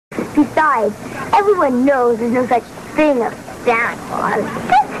Besides, everyone knows there's no such thing as Santa Claus.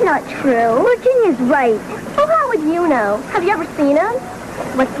 That's not true. Virginia's right. Well, how would you know? Have you ever seen him?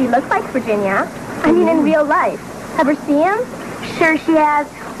 What's he look like, Virginia? I mean, in real life. Ever see him? Sure she has.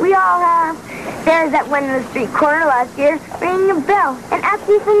 We all have. There's that one in the street corner last year ringing a bell and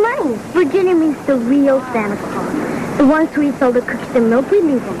asking for money. Virginia means the real Santa Claus. The ones who eats all the cookies and milk we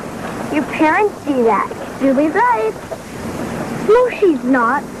leave them. Your parents see that. Julie's right. No, she's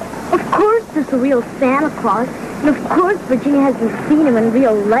not. Of course there's a real Santa Claus. And of course Virginia hasn't seen him in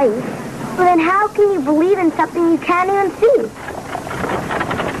real life. Well, then how can you believe in something you can't even see?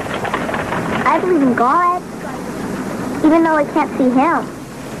 I believe in God, even though I can't see him.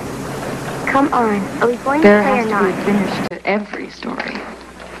 Come on, are we going to play or not? There has to be a finish to every story.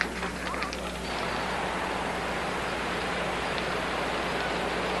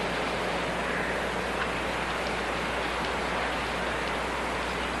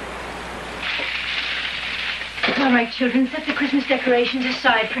 All right, children, set the Christmas decorations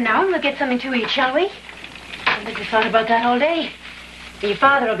aside for now, and we'll get something to eat, shall we? I think we thought about that all day. Your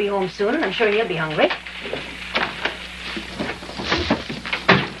father will be home soon, and I'm sure he'll be hungry.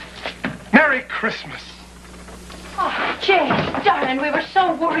 Merry Christmas. Oh, Jane, darling, we were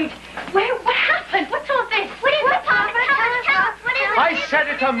so worried. What happened? What's all this? What is it, Papa? Tell us. What is it? I said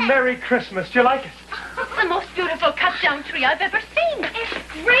it's a Merry Christmas. Do you like it? It's the most beautiful cut-down tree I've ever seen.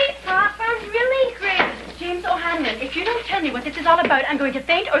 It's great, Papa, really great. James O'Hanlon, if you don't tell me what this is all about, I'm going to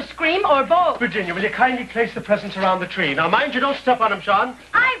faint or scream or both. Virginia, will you kindly place the presents around the tree? Now, mind you don't step on them, Sean.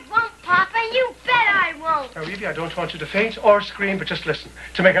 I won't, Papa. You bet I won't. Now, Evie, I don't want you to faint or scream, but just listen.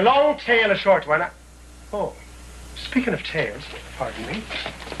 To make a long tale a short one, Oh, speaking of tales, pardon me.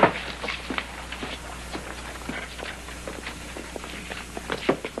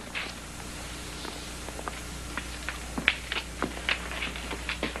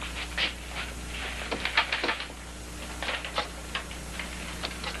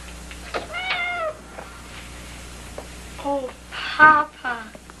 Oh, Papa.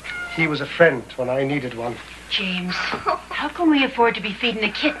 He was a friend when I needed one. James, how can we afford to be feeding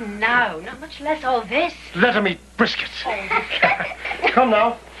a kitten now? Not much less all this. Let him eat briskets. Come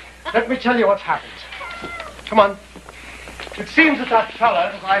now. Let me tell you what's happened. Come on. It seems that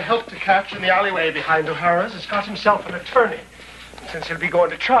fella that I helped to catch in the alleyway behind O'Hara's has got himself an attorney. Since he'll be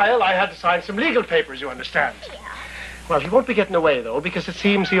going to trial, I had to sign some legal papers, you understand. Yeah. Well, he won't be getting away, though, because it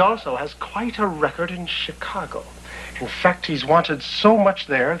seems he also has quite a record in Chicago. In fact, he's wanted so much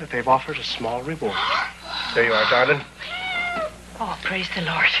there that they've offered a small reward. There you are, darling. Oh, praise the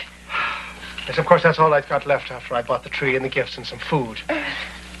Lord. Yes, of course, that's all I've got left after I bought the tree and the gifts and some food.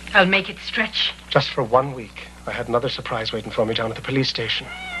 I'll make it stretch. Just for 1 week. I had another surprise waiting for me down at the police station.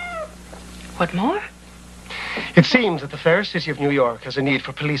 What more? It seems that the fair city of New York has a need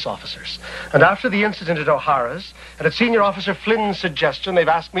for police officers. And after the incident at O'Hara's, and at Senior Officer Flynn's suggestion, they've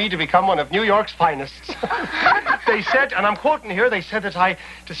asked me to become one of New York's finest. They said, and I'm quoting here, they said that I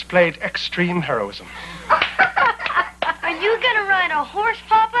displayed extreme heroism. Are you going to ride a horse,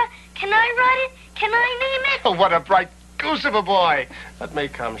 Papa? Can I ride it? Can I name it? Oh, what a bright goose of a boy. That may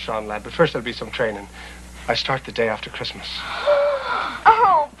come, Sean, lad, but first there'll be some training. I start the day after Christmas.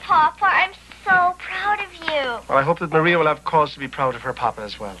 Oh, Papa, I'm so proud of you. Well, I hope that Maria will have cause to be proud of her papa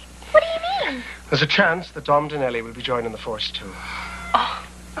as well. What do you mean? There's a chance that Dom Dinelli will be joining the force, too. Oh,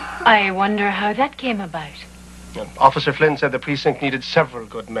 I wonder how that came about. And Officer Flynn said the precinct needed several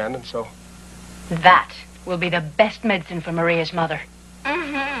good men, and so... That will be the best medicine for Maria's mother.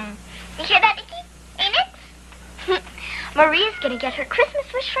 Mm-hmm. You hear that, Nicky? Ain't it? Maria's gonna get her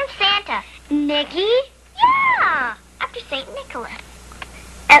Christmas wish from Santa. Nicky? Yeah! After St. Nicholas.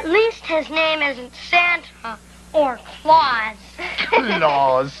 At least his name isn't Santa or Claus.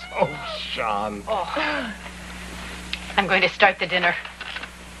 Claus? Oh, Sean. Oh. I'm going to start the dinner.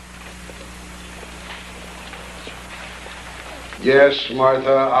 Yes,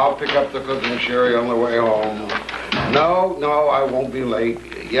 Martha, I'll pick up the cooking sherry on the way home. No, I won't be late.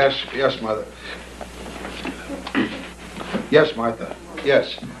 Yes, Mother. Yes, Martha,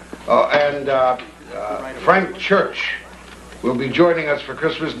 yes. And Frank Church will be joining us for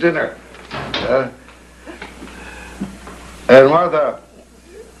Christmas dinner. And Martha,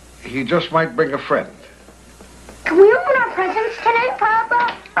 he just might bring a friend. Can we open our presents tonight,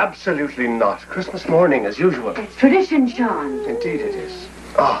 Papa? Absolutely not. Christmas morning, as usual. It's tradition, Sean. Indeed it is.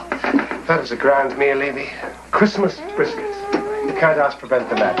 Oh, that is a grand meal, Evie. Christmas briskets. You can't ask for better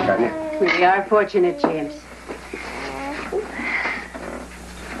than that, can you? We are fortunate, James.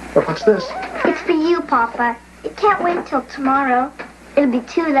 Well, what's this? It's for you, Papa. It can't wait till tomorrow. It'll be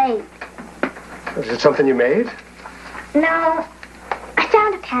too late. Is it something you made? No, I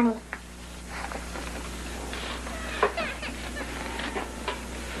found a penny.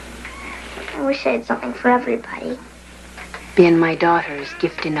 wish I had something for everybody. Being my daughter is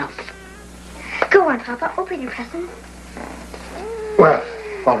gift enough. Go on, Papa. Open your presents. Well,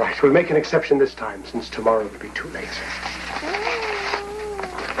 all right. We'll make an exception this time, since tomorrow will be too late.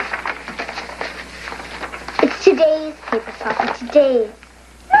 It's today's paper, Papa. Today's.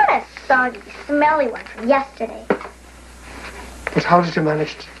 Not a soggy, smelly one from yesterday. But how did you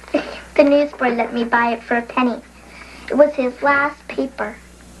manage to... The newsboy let me buy it for a penny. It was his last paper.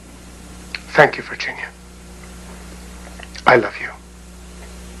 Thank you, Virginia. I love you.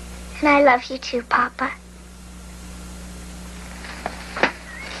 And I love you too, Papa.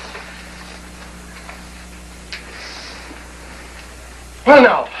 Well,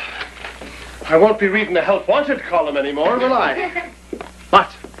 now, I won't be reading the Help Wanted column anymore, will I?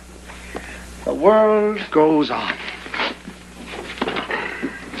 But the world goes on.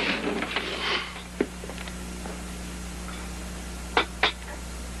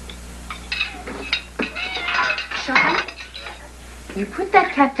 Sean, you put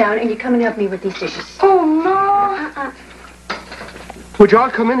that cat down and you come and help me with these dishes. Oh, no. Would you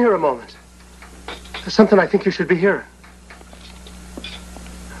all come in here a moment? There's something I think you should be hearing.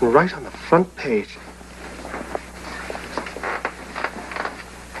 And right on the front page.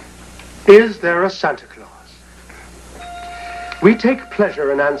 Is there a Santa Claus? We take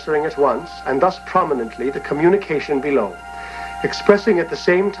pleasure in answering at once, and thus prominently, the communication below, expressing at the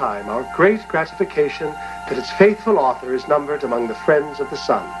same time our great gratification that its faithful author is numbered among the friends of the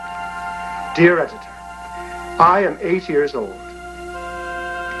Sun. Dear editor, I am 8 years old.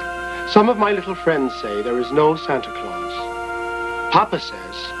 Some of my little friends say there is no Santa Claus. Papa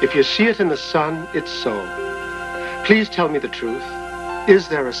says, if you see it in the sun, it's so. Please tell me the truth. Is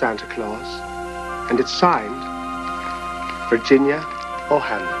there a Santa Claus? And it's signed, Virginia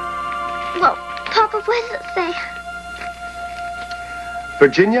O'Hanlon. Well, Papa, what does it say?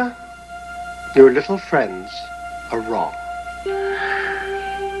 Virginia, your little friends are wrong.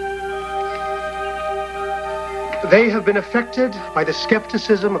 They have been affected by the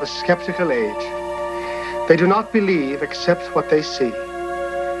skepticism of a skeptical age. They do not believe except what they see.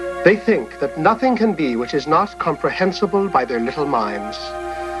 They think that nothing can be which is not comprehensible by their little minds.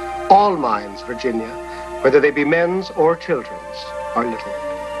 All minds, Virginia, whether they be men's or children's, are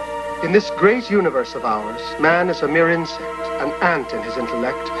little. In this great universe of ours, man is a mere insect, an ant in his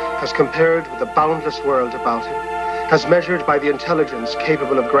intellect, as compared with the boundless world about him, as measured by the intelligence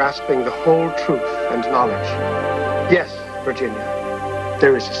capable of grasping the whole truth and knowledge. Yes, Virginia,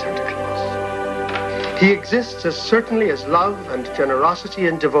 there is a Santa Claus. He exists as certainly as love and generosity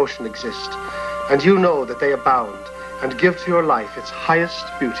and devotion exist, and you know that they abound and give to your life its highest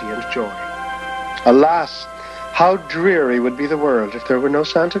beauty and joy. Alas, how dreary would be the world if there were no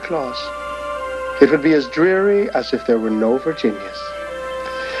Santa Claus. It would be as dreary as if there were no Virginias.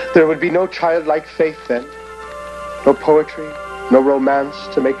 There would be no childlike faith then, no poetry, no romance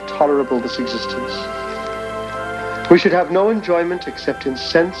to make tolerable this existence. We should have no enjoyment except in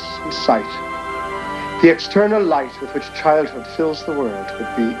sense and sight. The external light with which childhood fills the world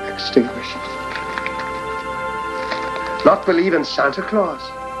would be extinguished. Not believe in Santa Claus?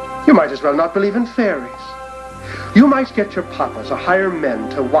 You might as well not believe in fairies. You might get your papas or hire men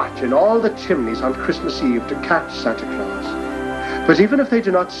to watch in all the chimneys on Christmas Eve to catch Santa Claus. But even if they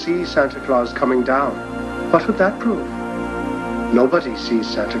do not see Santa Claus coming down, what would that prove? Nobody sees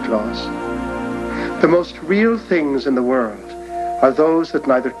Santa Claus. The most real things in the world are those that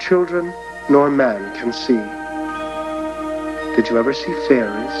neither children nor man can see. Did you ever see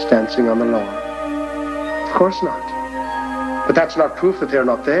fairies dancing on the lawn? Of course not. But that's not proof that they're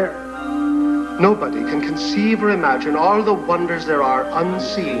not there. Nobody can conceive or imagine all the wonders there are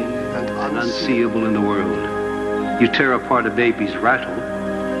unseen and unseeable in the world. You tear apart a baby's rattle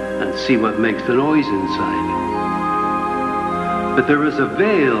and see what makes the noise inside. But there is a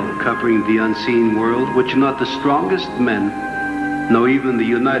veil covering the unseen world which not the strongest men, no even the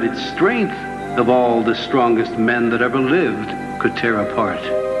united strength of all the strongest men that ever lived could tear apart.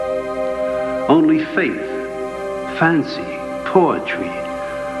 Only faith, fancy, poetry,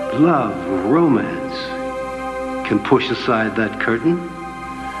 love, romance can push aside that curtain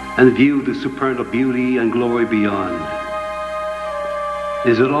and view the supernal beauty and glory beyond.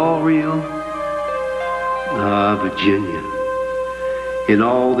 Is it all real? Ah, Virginia. In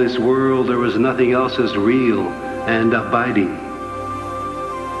all this world there is nothing else as real and abiding.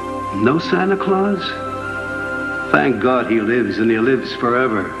 No Santa Claus? Thank God he lives, and he lives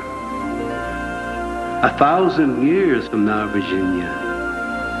forever. 1,000 years from now, Virginia.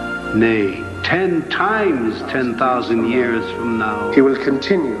 Nay, 10 times 10,000 years from now. He will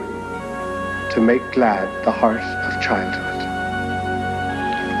continue to make glad the heart of childhood.